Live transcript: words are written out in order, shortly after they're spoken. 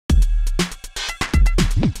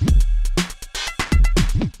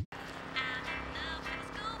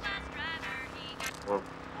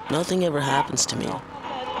Nothing ever happens to me.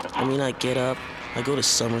 I mean, I get up, I go to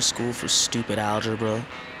summer school for stupid algebra,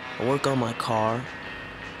 I work on my car,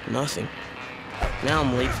 nothing. Now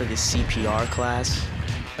I'm late for this CPR class.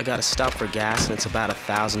 I gotta stop for gas and it's about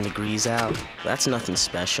 1,000 degrees out. That's nothing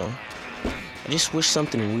special. I just wish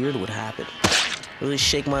something weird would happen. Really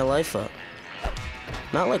shake my life up.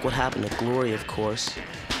 Not like what happened to Glory, of course.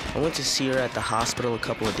 I went to see her at the hospital a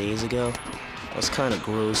couple of days ago. That was kinda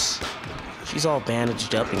gross. She's all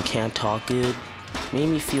bandaged up and can't talk good. Made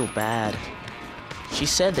me feel bad. She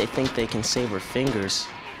said they think they can save her fingers.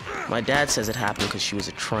 My dad says it happened because she was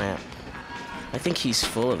a tramp. I think he's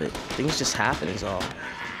full of it. Things just happen is all.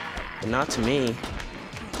 But not to me.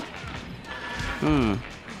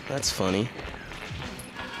 That's funny.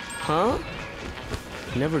 Huh?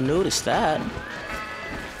 Never noticed that.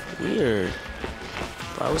 Weird.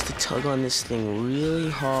 If I was to tug on this thing really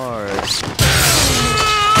hard...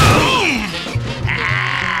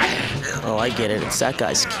 Oh, I get it. It's that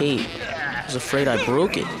guy's cape. I was afraid I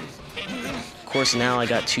broke it. Of course, now I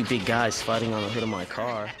got two big guys fighting on the hood of my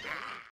car.